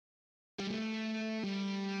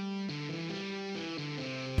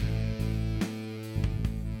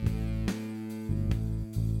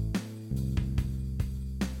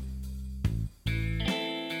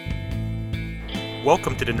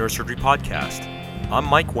Welcome to the Neurosurgery Podcast. I'm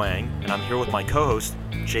Mike Wang, and I'm here with my co-host,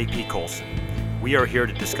 JP Colson. We are here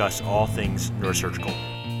to discuss all things neurosurgical.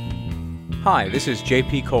 Hi, this is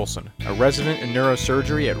JP Colson, a resident in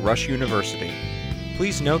neurosurgery at Rush University.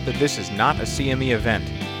 Please note that this is not a CME event,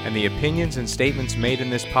 and the opinions and statements made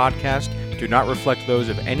in this podcast do not reflect those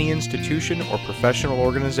of any institution or professional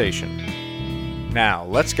organization. Now,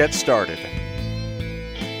 let's get started.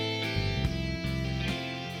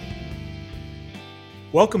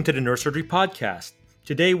 Welcome to the Neurosurgery Podcast.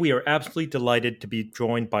 Today we are absolutely delighted to be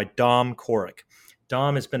joined by Dom Korek.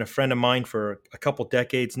 Dom has been a friend of mine for a couple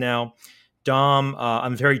decades now. Dom,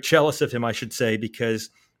 I'm very jealous of him, I should say, because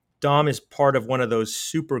Dom is part of one of those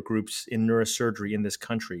super groups in neurosurgery in this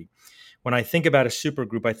country. When I think about a super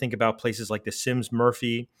group, I think about places like the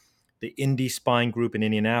Sims-Murphy, the Indy Spine Group in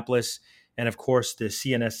Indianapolis, and of course the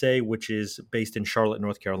CNSA, which is based in Charlotte,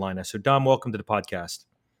 North Carolina. So Dom, welcome to the podcast.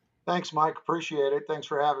 Thanks, Mike. Appreciate it. Thanks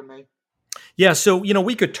for having me. Yeah, so,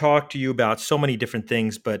 we could talk to you about so many different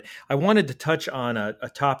things, but I wanted to touch on a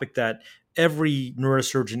topic that every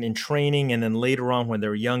neurosurgeon in training and then later on when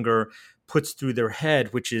they're younger puts through their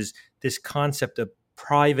head, which is this concept of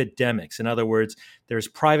private-demics. In other words, there's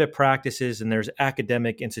private practices and there's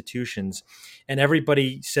academic institutions, and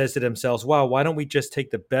everybody says to themselves, wow, why don't we just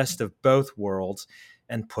take the best of both worlds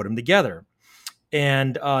and put them together?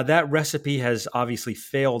 And that recipe has obviously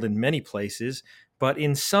failed in many places, but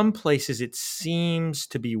in some places it seems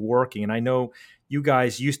to be working. And I know you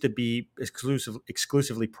guys used to be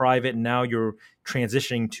exclusively private, and now you're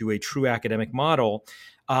transitioning to a true academic model.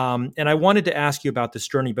 And I wanted to ask you about this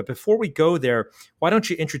journey, but before we go there, why don't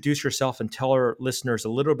you introduce yourself and tell our listeners a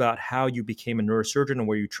little about how you became a neurosurgeon and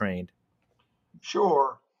where you trained?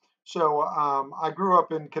 Sure. So I grew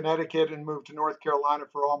up in Connecticut and moved to North Carolina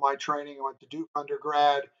for all my training. I went to Duke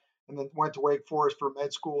undergrad and then went to Wake Forest for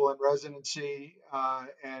med school and residency. So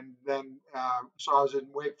I was in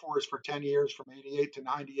Wake Forest for 10 years from 88 to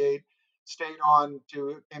 98.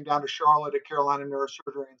 Came down to Charlotte at Carolina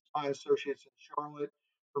Neurosurgery and Spine Associates in Charlotte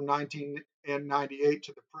from 1998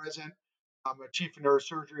 to the present. I'm a chief of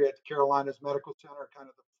neurosurgery at the Carolinas Medical Center, kind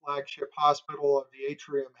of the flagship hospital of the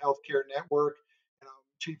Atrium Healthcare Network. And I'm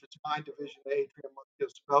chief of spine division at Atrium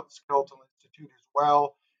Musculoskeletal Institute as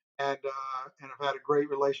well. And I've had a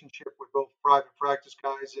great relationship with both private practice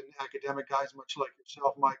guys and academic guys, much like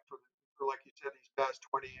yourself, Mike, for like you said, these past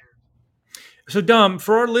 20 years. So, Dom,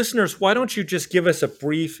 for our listeners, why don't you just give us a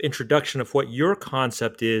brief introduction of what your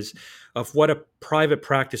concept is of what a private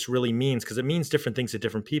practice really means? Because it means different things to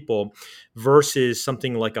different people versus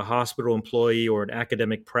something like a hospital employee or an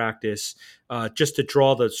academic practice. Just to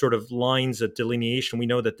draw the sort of lines of delineation, we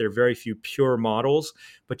know that there are very few pure models,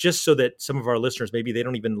 but just so that some of our listeners, maybe they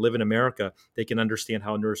don't even live in America, they can understand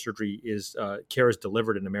how neurosurgery care is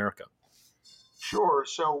delivered in America. Sure.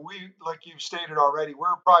 So like you've stated already,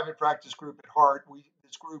 we're a private practice group at heart.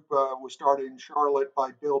 This group was started in Charlotte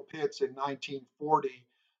by Bill Pitts in 1940.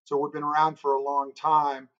 So we've been around for a long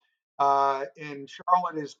time. And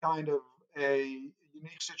Charlotte is kind of a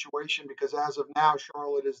unique situation because as of now,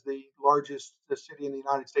 Charlotte is the largest city in the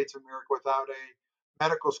United States of America without a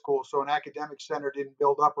medical school. So an academic center didn't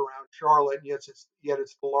build up around Charlotte, and yet it's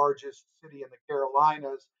the largest city in the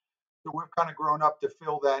Carolinas. So we've kind of grown up to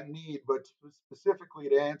fill that need. But specifically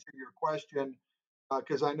to answer your question,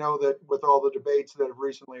 because I know that with all the debates that have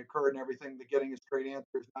recently occurred and everything, that getting a straight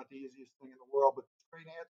answer is not the easiest thing in the world. But the straight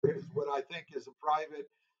answer is what I think is a private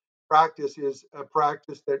practice is a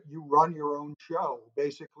practice that you run your own show.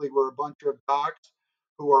 Basically, we're a bunch of docs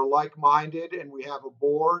who are like-minded, and we have a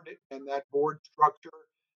board, and that board structure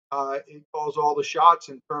it calls all the shots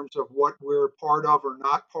in terms of what we're part of or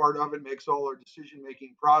not part of. It makes all our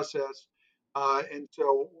decision-making process. And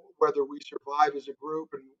so whether we survive as a group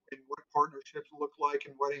and what partnerships look like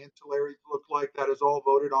and what ancillaries look like, that is all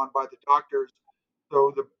voted on by the doctors.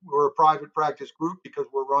 So we're a private practice group because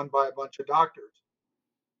we're run by a bunch of doctors.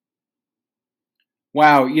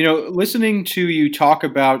 Wow, listening to you talk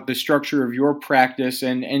about the structure of your practice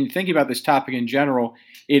and thinking about this topic in general,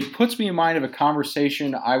 it puts me in mind of a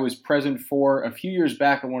conversation I was present for a few years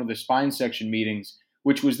back at one of the spine section meetings,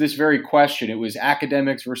 which was this very question. It was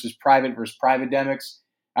academics versus private-demics.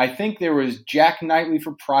 I think there was Jack Knightley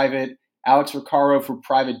for private, Alex Vaccaro for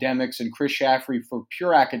private-demics, and Chris Shaffrey for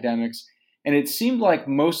pure academics. And it seemed like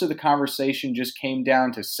most of the conversation just came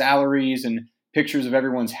down to salaries and pictures of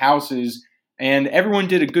everyone's houses. And everyone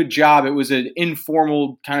did a good job. It was an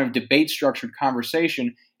informal kind of debate-structured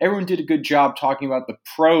conversation. Everyone did a good job talking about the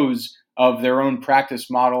pros of their own practice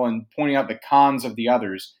model and pointing out the cons of the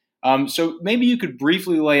others. So maybe you could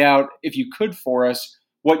briefly lay out, if you could for us,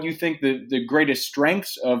 what you think the greatest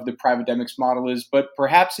strengths of the private demics model is, but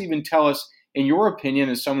perhaps even tell us, in your opinion,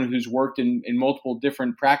 as someone who's worked in multiple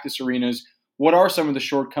different practice arenas, what are some of the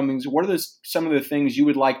shortcomings? What are some of the things you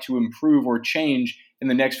would like to improve or change in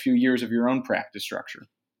the next few years of your own practice structure?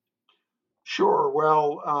 Sure.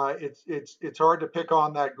 Well, it's hard to pick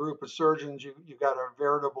on that group of surgeons. You've got a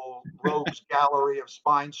veritable rogues gallery of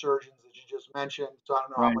spine surgeons that you just mentioned. So I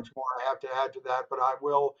don't know how Right. much more I have to add to that, but I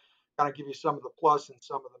will kind of give you some of the plus and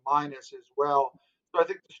some of the minus as well. So I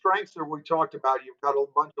think the strengths that we talked about, you've got a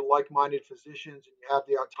bunch of like-minded physicians, and you have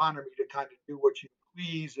the autonomy to kind of do what you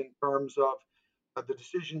please in terms of the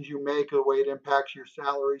decisions you make, the way it impacts your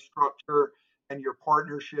salary structure and your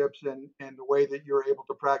partnerships and the way that you're able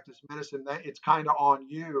to practice medicine. That it's kind of on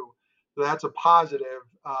you. So that's a positive.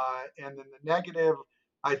 And then the negative,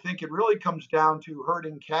 I think it really comes down to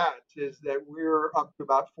herding cats, is that we're up to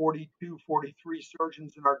about 42, 43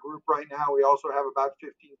 surgeons in our group right now. We also have about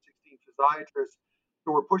 15, 16 physiatrists.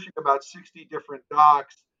 So we're pushing about 60 different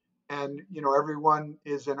docs, and everyone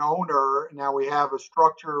is an owner. Now we have a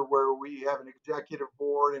structure where we have an executive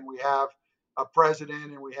board, and we have a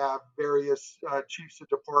president, and we have various chiefs of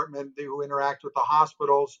department who interact with the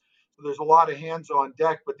hospitals. So there's a lot of hands on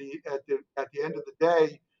deck, but at the end of the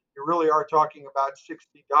day, you really are talking about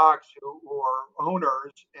 60 docs who are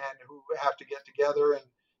owners and who have to get together and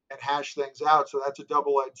hash things out. So that's a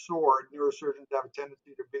double-edged sword. Neurosurgeons have a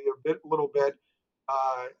tendency to be a little bit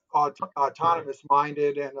autonomous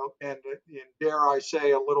minded, and dare I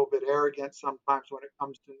say a little bit arrogant sometimes when it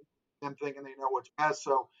comes to them thinking they know what's best.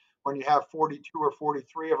 So when you have 42 or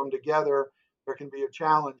 43 of them together, there can be a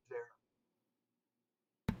challenge there.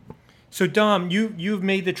 So Dom, you've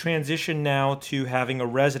made the transition now to having a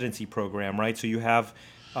residency program, right? So you have,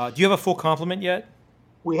 do you have a full complement yet?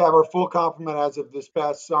 We have our full complement as of this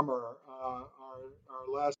past summer. Our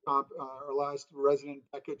last resident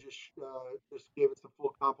Becca just gave us the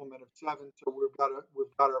full complement of 7, so we've got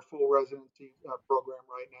our full residency program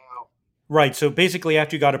right now. Right. So basically,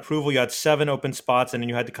 after you got approval, you had 7 open spots, and then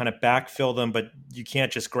you had to kind of backfill them. But you can't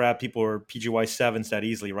just grab people or PGY 7s that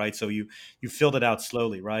easily, right? So you filled it out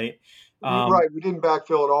slowly, right? Um, Right, we didn't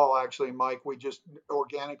backfill at all, actually, Mike. We just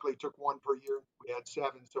organically took one per year. We had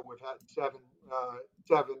 7, so we've had seven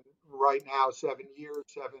right now, 7 years,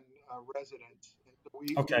 7 residents. And so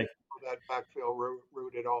we okay, didn't go that backfill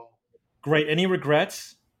route at all. great. Any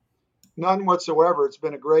regrets? None whatsoever. It's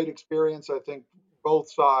been a great experience, I think, both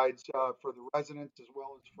sides, for the residents as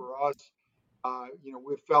well as for us.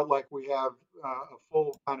 We felt like we have a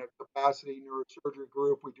full kind of capacity neurosurgery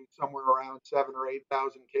group. We do somewhere around 7 or 8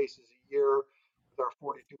 thousand cases a year with our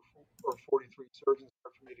 42 or 43 surgeons.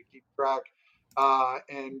 Hard for me to keep track.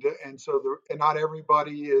 And not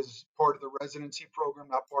everybody is part of the residency program,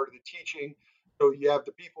 not part of the teaching. So you have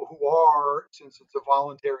the people who are, since it's a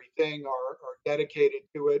voluntary thing, are dedicated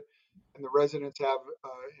to it, and the residents have a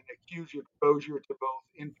huge exposure to both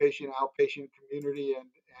inpatient, outpatient community, and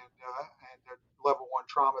a level 1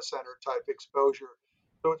 trauma center type exposure.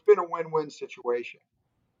 So it's been a win-win situation.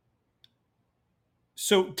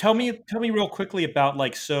 So tell me real quickly about,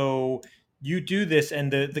 like, so you do this,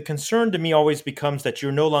 and the concern to me always becomes that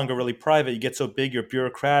you're no longer really private. You get so big, you're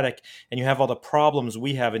bureaucratic, and you have all the problems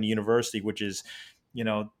we have in the university, which is,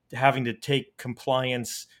 having to take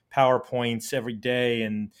compliance PowerPoints every day,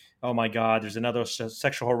 and oh my God, there's another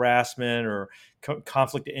sexual harassment or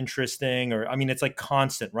conflict of interest thing, or I mean, it's like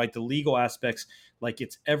constant, right? The legal aspects, like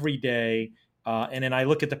it's every day. And then I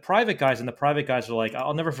look at the private guys, and the private guys are like,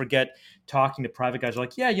 I'll never forget talking to private guys are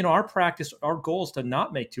like, yeah, our practice, our goal is to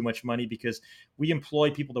not make too much money because we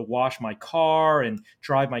employ people to wash my car and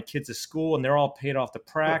drive my kids to school, and they're all paid off the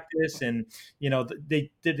practice. And,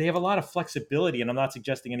 they have a lot of flexibility, and I'm not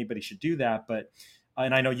suggesting anybody should do that, but,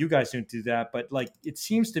 and I know you guys don't do that, but like, it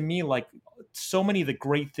seems to me like so many of the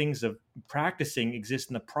great things of practicing exist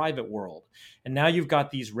in the private world. And now you've got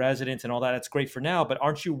these residents and all that. It's great for now, but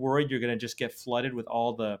aren't you worried you're going to just get flooded with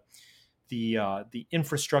all the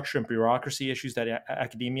infrastructure and bureaucracy issues that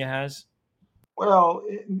academia has? Well,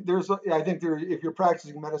 I think if you're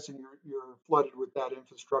practicing medicine, you're flooded with that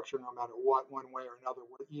infrastructure no matter what, one way or another,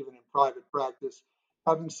 even in private practice.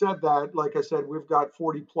 Having said that, like I said, we've got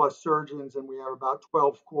 40 plus surgeons, and we have about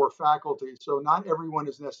 12 core faculty. So not everyone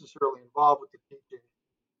is necessarily involved with the teaching.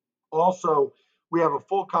 Also, we have a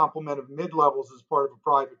full complement of mid-levels as part of a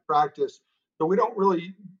private practice. So we don't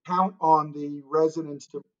really count on the residents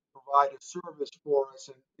to provide a service for us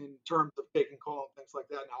in terms of taking call and things like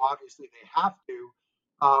that. Now, obviously, they have to,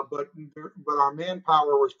 but our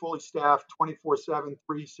manpower was fully staffed 24/7,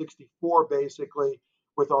 364 basically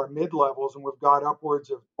with our mid levels, and we've got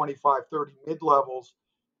upwards of 25, 30 mid levels.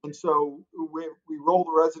 And so we roll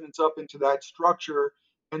the residents up into that structure.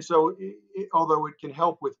 And so, although it can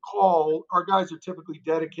help with call, our guys are typically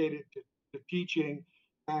dedicated to teaching,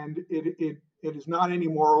 and it is not any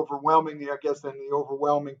more overwhelming, I guess, than the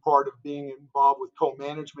overwhelming part of being involved with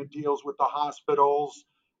co-management deals with the hospitals.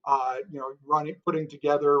 Putting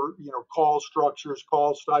together, call structures,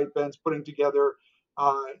 call stipends, putting together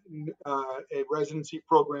uh, a residency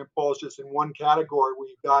program falls just in one category.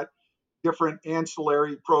 We've got different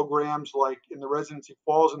ancillary programs like in the residency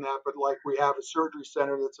falls in that, but like we have a surgery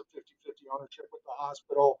center that's a 50-50 ownership with the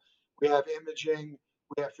hospital. We have imaging,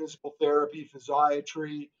 we have physical therapy,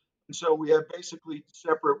 physiatry. And so we have basically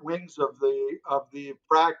separate wings of the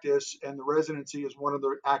practice, and the residency is one of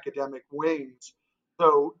the academic wings.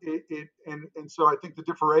 So and so I think the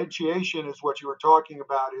differentiation is what you were talking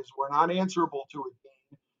about is we're not answerable to a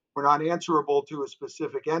dean, we're not answerable to a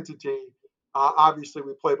specific entity. Obviously,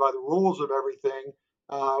 we play by the rules of everything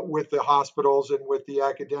with the hospitals and with the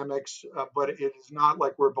academics, but it is not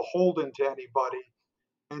like we're beholden to anybody.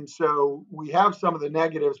 And so we have some of the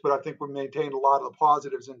negatives, but I think we maintain a lot of the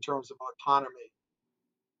positives in terms of autonomy.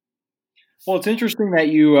 Well, it's interesting that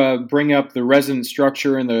you bring up the resident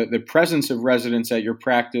structure and the presence of residents at your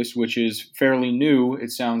practice, which is fairly new, it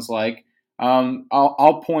sounds like.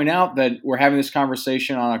 I'll point out that we're having this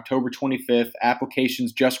conversation on October 25th.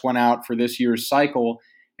 Applications just went out for this year's cycle,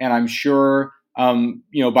 and I'm sure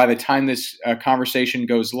by the time this conversation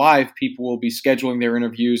goes live, people will be scheduling their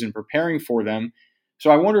interviews and preparing for them. So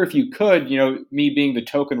I wonder if you could, me being the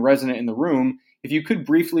token resident in the room, if you could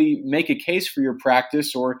briefly make a case for your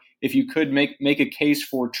practice, or if you could make a case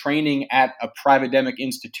for training at a private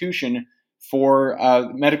institution for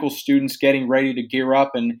medical students getting ready to gear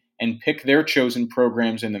up and pick their chosen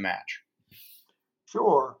programs in the match.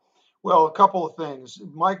 Sure. Well, a couple of things.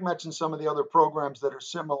 Mike mentioned some of the other programs that are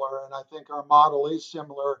similar, and I think our model is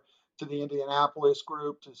similar to the Indianapolis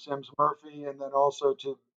group, to Sims Murphy, and then also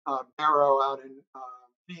to Barrow out in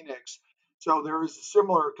Phoenix. So there is a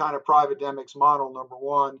similar kind of private demics model, number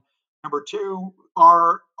one. Number two,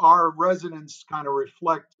 our residents kind of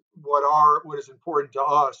reflect what is important to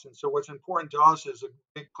us. And so what's important to us is a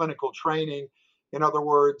big clinical training. In other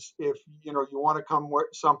words, if you want to come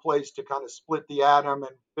someplace to kind of split the atom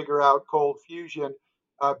and figure out cold fusion,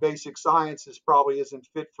 basic sciences probably isn't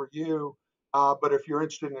fit for you. But if you're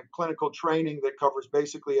interested in a clinical training that covers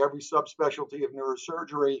basically every subspecialty of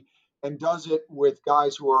neurosurgery and does it with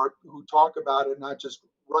guys who talk about it, not just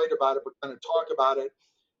write about it, but kind of talk about it,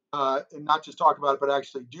 and not just talk about it, but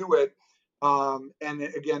actually do it, and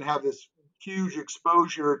again have this huge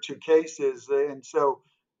exposure to cases, and so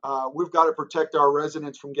we've got to protect our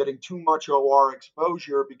residents from getting too much OR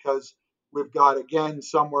exposure because we've got, again,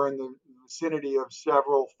 somewhere in the vicinity of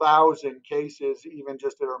several thousand cases, even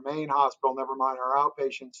just at our main hospital, never mind our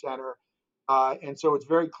outpatient center. And so it's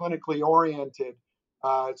very clinically oriented.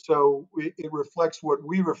 So it reflects what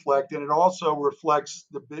we reflect, and it also reflects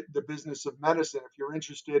the business of medicine. If you're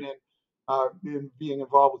interested in being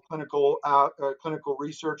involved with clinical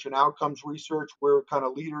research and outcomes research, we're kind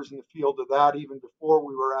of leaders in the field of that even before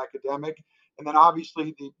we were academic. And then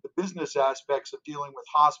obviously the business aspects of dealing with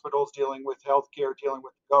hospitals, dealing with healthcare, dealing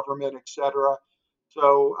with the government, et cetera.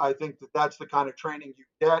 So I think that's the kind of training you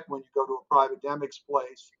get when you go to a private demics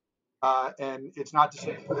place. And it's not to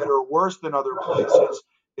say it's better or worse than other places.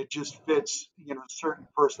 It just fits, certain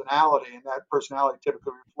personality, and that personality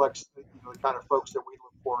typically reflects the kind of folks that we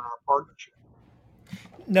look for in our partnership.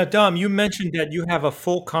 Now, Dom, you mentioned that you have a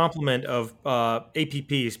full complement of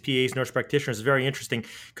APPs, PAs, nurse practitioners. Very interesting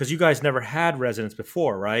because you guys never had residents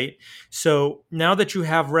before, right? So now that you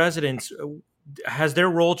have residents, has their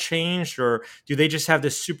role changed, or do they just have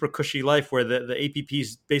this super cushy life where the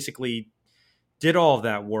APPs basically did all of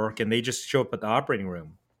that work and they just show up at the operating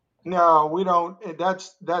room? No, we don't.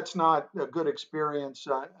 That's not a good experience.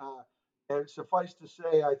 And suffice to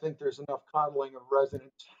say, I think there's enough coddling of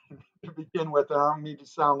residents to begin with. And I don't mean to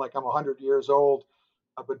sound like I'm 100 years old,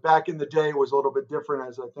 but back in the day it was a little bit different,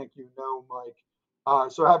 as I think you know,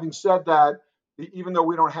 Mike. So having said that, even though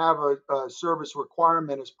we don't have a service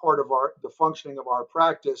requirement as part of the functioning of our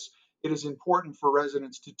practice, it is important for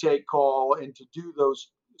residents to take call and to do those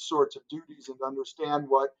sorts of duties and understand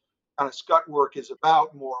what kind of scut work is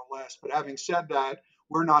about, more or less. But having said that,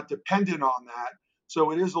 we're not dependent on that.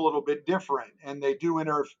 So it is a little bit different. And they do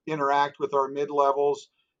interact with our mid levels.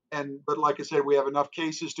 But like I said, we have enough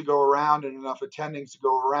cases to go around and enough attendings to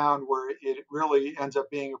go around where it really ends up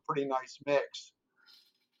being a pretty nice mix.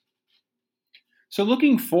 So,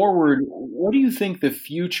 looking forward, what do you think the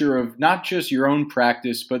future of not just your own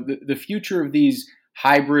practice, but the future of these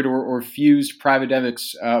hybrid or fused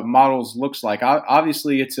private-demics models looks like.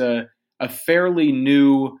 Obviously, it's a fairly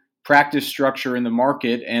new practice structure in the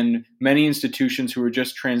market, and many institutions who are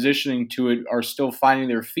just transitioning to it are still finding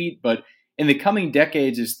their feet. But in the coming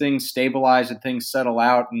decades, as things stabilize and things settle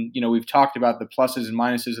out, and we've talked about the pluses and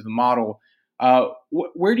minuses of the model,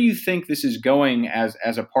 where do you think this is going as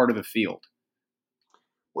a part of the field?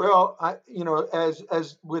 Well,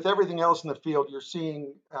 as with everything else in the field, you're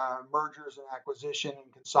seeing mergers and acquisition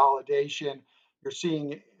and consolidation. You're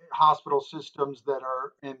seeing hospital systems that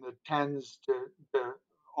are in the tens to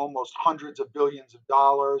almost hundreds of billions of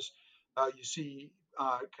dollars. You see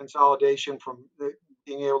consolidation from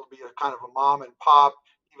being able to be a kind of a mom and pop,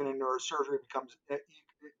 even in neurosurgery, becomes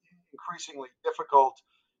increasingly difficult.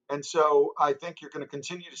 And so I think you're going to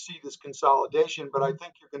continue to see this consolidation, but I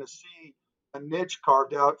think you're going to see a niche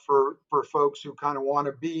carved out for folks who kind of want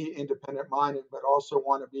to be independent minded, but also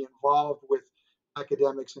want to be involved with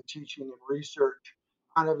academics and teaching and research.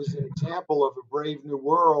 Kind of as an example of a brave new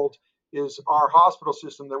world is our hospital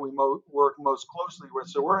system that we work most closely with.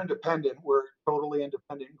 So we're independent, we're a totally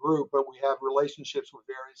independent group, but we have relationships with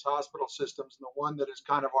various hospital systems. And the one that is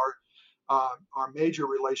kind of our major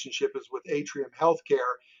relationship is with Atrium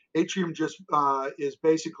Healthcare. Atrium just is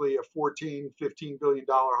basically a 14, $15 billion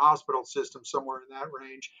hospital system, somewhere in that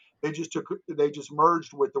range. They just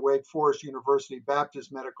merged with the Wake Forest University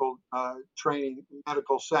Baptist Medical Training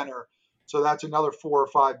Medical Center. So that's another $4 or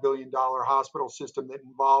 $5 billion hospital system that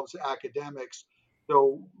involves academics.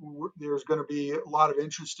 So there's going to be a lot of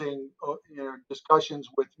interesting discussions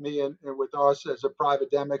with me and with us as a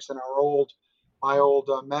private-demics and my old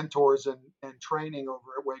mentors and training over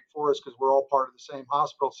at Wake Forest, because we're all part of the same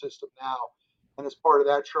hospital system now. And as part of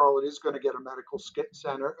that, Charlotte is going to get a medical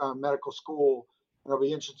school, and it'll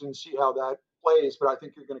be interesting to see how that plays. But I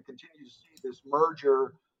think you're going to continue to see this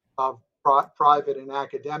merger of private and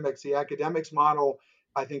academics. The academics model,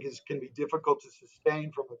 I think, can be difficult to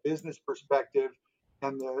sustain from a business perspective,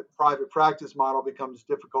 and the private practice model becomes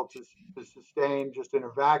difficult to sustain just in a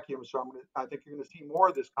vacuum. So I think you're going to see more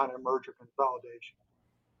of this kind of merger consolidation.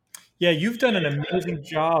 Yeah, you've done an amazing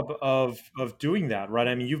job of doing that, right?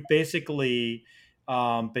 I mean, you've basically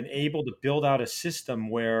been able to build out a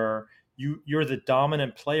system where you're the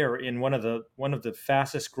dominant player in one of the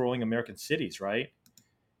fastest growing American cities, right?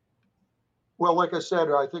 Well, like I said,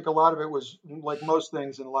 I think a lot of it was, like most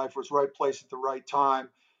things in life, was right place at the right time.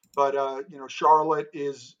 But Charlotte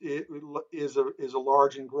is a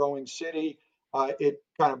large and growing city. It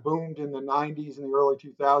kind of boomed in the '90s and the early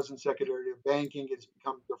 2000s. Secretary of Banking. It's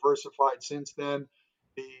become diversified since then.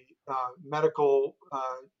 The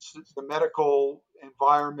the medical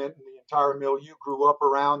environment and the entire milieu grew up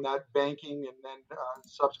around that banking and then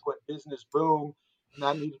subsequent business boom, and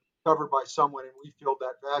that needed covered by someone, and we filled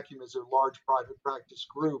that vacuum as a large private practice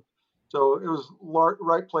group. So it was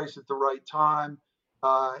right place at the right time.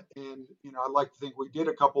 And I like to think we did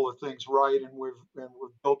a couple of things right, and we've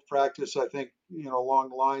built practice. I think along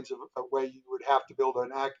the lines of a way you would have to build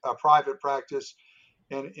a private practice,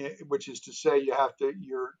 and which is to say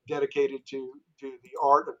you're dedicated to the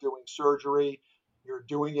art of doing surgery. You're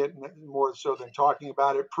doing it more so than talking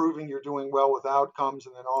about it, proving you're doing well with outcomes,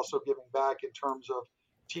 and then also giving back in terms of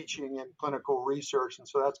teaching and clinical research. And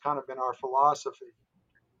so that's kind of been our philosophy.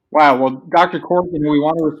 Wow. Well, Dr. Cork, we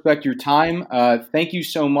want to respect your time. Thank you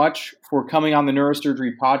so much for coming on the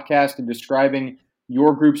Neurosurgery podcast and describing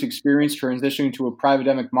your group's experience transitioning to a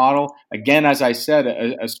private-demic model. Again, as I said,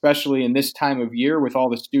 especially in this time of year with all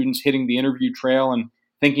the students hitting the interview trail and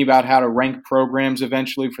thinking about how to rank programs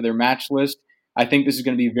eventually for their match list, I think this is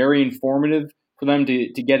going to be very informative for them to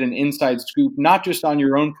get an inside scoop, not just on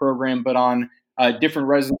your own program, but on different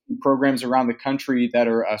residency programs around the country that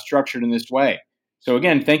are structured in this way. So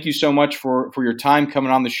again, thank you so much for your time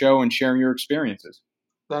coming on the show and sharing your experiences.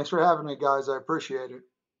 Thanks for having me, guys. I appreciate it.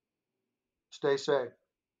 Stay safe.